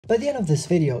By the end of this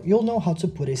video, you'll know how to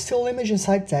put a still image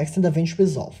inside text in DaVinci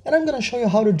Resolve. And I'm gonna show you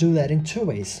how to do that in two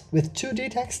ways, with 2D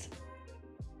text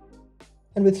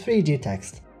and with 3D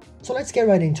text. So let's get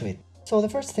right into it. So the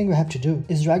first thing we have to do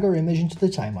is drag our image into the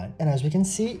timeline, and as we can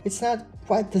see, it's not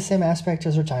quite the same aspect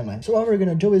as our timeline. So what we're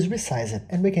gonna do is resize it,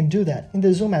 and we can do that in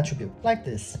the zoom attribute, like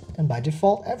this. And by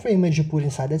default, every image you put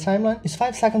inside the timeline is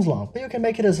 5 seconds long, but you can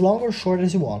make it as long or short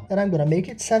as you want, and I'm gonna make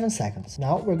it 7 seconds.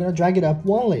 Now we're gonna drag it up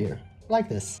one layer, like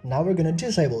this. Now we're gonna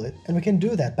disable it, and we can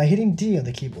do that by hitting D on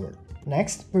the keyboard.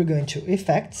 Next, we're going to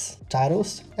Effects,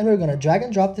 Titles, and we're gonna drag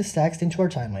and drop this text into our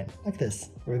timeline, like this.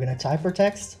 We're gonna type our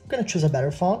text, we're gonna choose a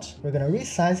better font, we're gonna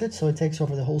resize it so it takes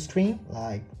over the whole screen,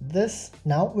 like this.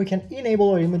 Now we can enable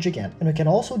our image again, and we can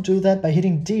also do that by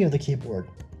hitting D on the keyboard.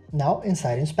 Now,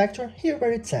 inside Inspector, here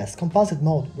where it says Composite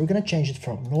Mode, we're gonna change it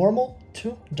from Normal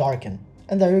to Darken.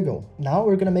 And there you go. Now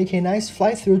we're gonna make a nice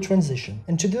fly-through transition.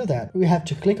 And to do that, we have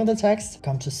to click on the text,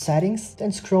 come to Settings,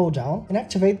 then scroll down and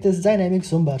activate this dynamic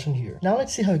zoom button here. Now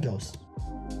let's see how it goes.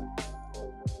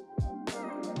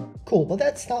 Cool, but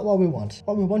that's not what we want.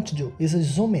 What we want to do is a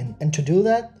zoom in, and to do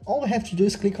that, all we have to do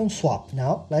is click on Swap.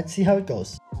 Now let's see how it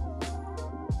goes.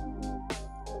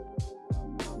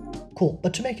 Cool,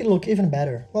 but to make it look even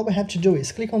better, what we have to do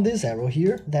is click on this arrow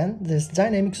here, then this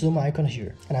dynamic zoom icon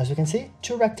here. And as you can see,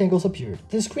 two rectangles appeared.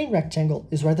 This green rectangle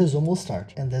is where the zoom will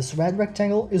start, and this red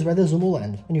rectangle is where the zoom will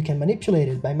end. And you can manipulate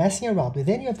it by messing around with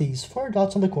any of these 4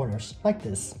 dots on the corners, like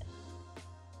this.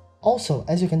 Also,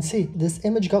 as you can see, this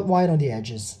image got wide on the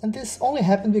edges, and this only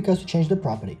happened because we changed the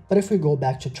property. But if we go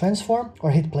back to transform or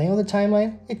hit play on the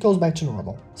timeline, it goes back to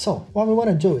normal. So what we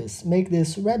want to do is make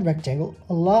this red rectangle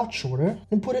a lot shorter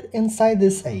and put it inside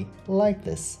this A, like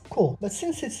this. Cool, but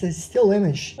since it's a still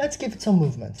image, let's give it some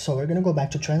movement. So we're gonna go back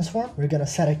to transform, we're gonna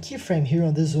set a keyframe here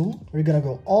on the zoom, we're gonna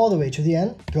go all the way to the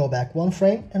end, go back 1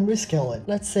 frame and rescale it.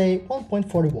 Let's say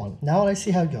 1.41. Now let's see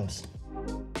how it goes.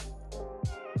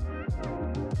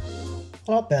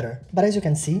 A lot better, but as you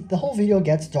can see, the whole video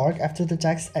gets dark after the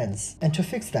text ends. And to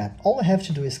fix that, all I have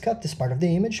to do is cut this part of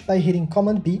the image by hitting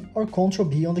Command B or Ctrl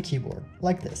B on the keyboard,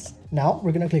 like this. Now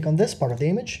we're gonna click on this part of the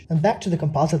image, and back to the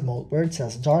composite mode where it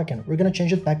says darken, we're gonna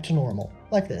change it back to normal,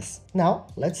 like this. Now,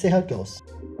 let's see how it goes.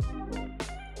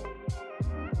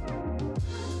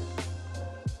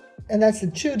 And that's the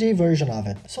 2D version of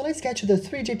it. So let's get to the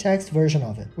 3D text version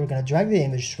of it. We're gonna drag the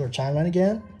image to our timeline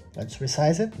again. Let's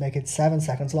resize it, make it 7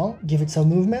 seconds long, give it some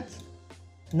movement.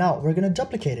 Now we're gonna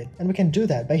duplicate it, and we can do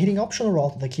that by hitting Option or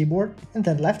Alt on the keyboard and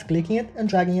then left clicking it and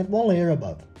dragging it 1 layer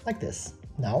above, like this.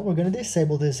 Now we're gonna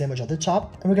disable this image at the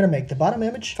top, and we're gonna make the bottom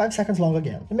image 5 seconds long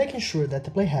again. And making sure that the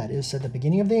playhead is at the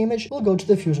beginning of the image, we'll go to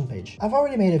the Fusion page. I've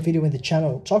already made a video in the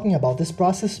channel talking about this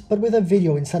process, but with a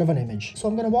video instead of an image. So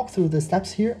I'm gonna walk through the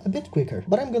steps here a bit quicker,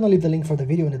 but I'm gonna leave the link for the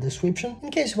video in the description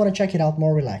in case you wanna check it out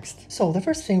more relaxed. So the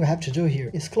first thing we have to do here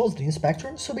is close the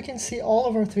inspector so we can see all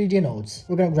of our 3D nodes.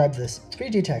 We're gonna grab this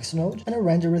 3D text node and a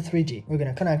renderer 3D. We're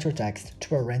gonna connect our text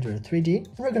to our renderer 3D,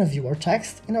 and we're gonna view our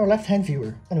text in our left-hand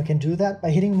viewer. And we can do that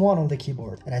by hitting 1 on the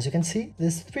keyboard, and as you can see,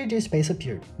 this 3D space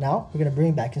appeared. Now we're gonna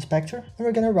bring back Inspector and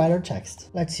we're gonna write our text.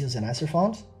 Let's use a nicer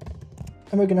font,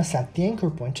 and we're gonna set the anchor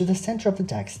point to the center of the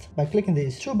text by clicking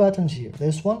these 2 buttons here,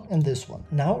 this one and this one.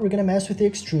 Now we're gonna mess with the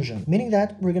extrusion, meaning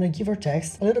that we're gonna give our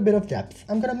text a little bit of depth.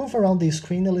 I'm gonna move around the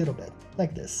screen a little bit,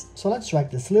 like this. So let's drag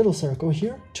this little circle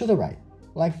here to the right,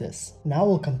 like this. Now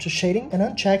we'll come to shading and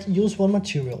uncheck use one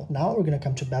material. Now we're gonna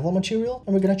come to bevel material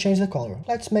and we're gonna change the color.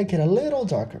 Let's make it a little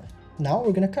darker. Now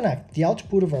we're gonna connect the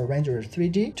output of our renderer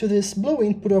 3D to this blue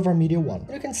input of our media 1.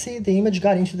 And you can see the image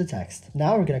got into the text.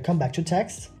 Now we're gonna come back to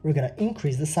text, we're gonna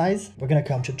increase the size, we're gonna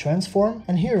come to transform,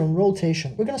 and here on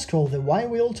rotation, we're gonna scroll the Y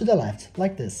wheel to the left,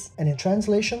 like this. And in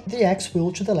translation, the X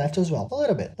wheel to the left as well, a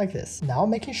little bit, like this. Now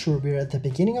making sure we're at the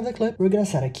beginning of the clip, we're gonna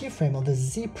set a keyframe on the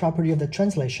Z property of the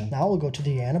translation. Now we'll go to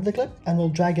the end of the clip, and we'll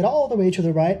drag it all the way to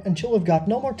the right until we've got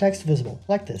no more text visible,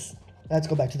 like this. Let's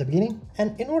go back to the beginning,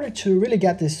 and in order to really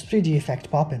get this 3D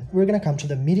effect popping, we're gonna come to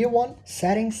the Media 1,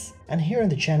 Settings, and here in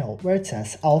the channel where it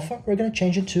says Alpha, we're gonna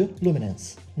change it to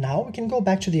Luminance. Now we can go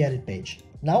back to the Edit page.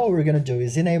 Now what we're gonna do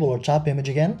is enable our top image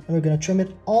again, and we're gonna trim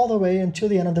it all the way until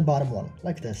the end of the bottom one,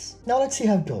 like this. Now let's see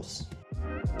how it goes.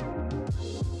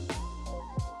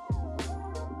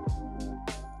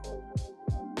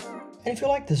 And if you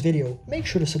like this video, make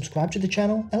sure to subscribe to the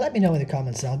channel and let me know in the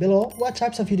comments down below what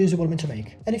types of videos you want me to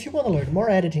make. And if you want to learn more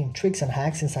editing tricks and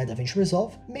hacks inside DaVinci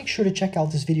Resolve, make sure to check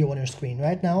out this video on your screen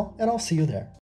right now, and I'll see you there.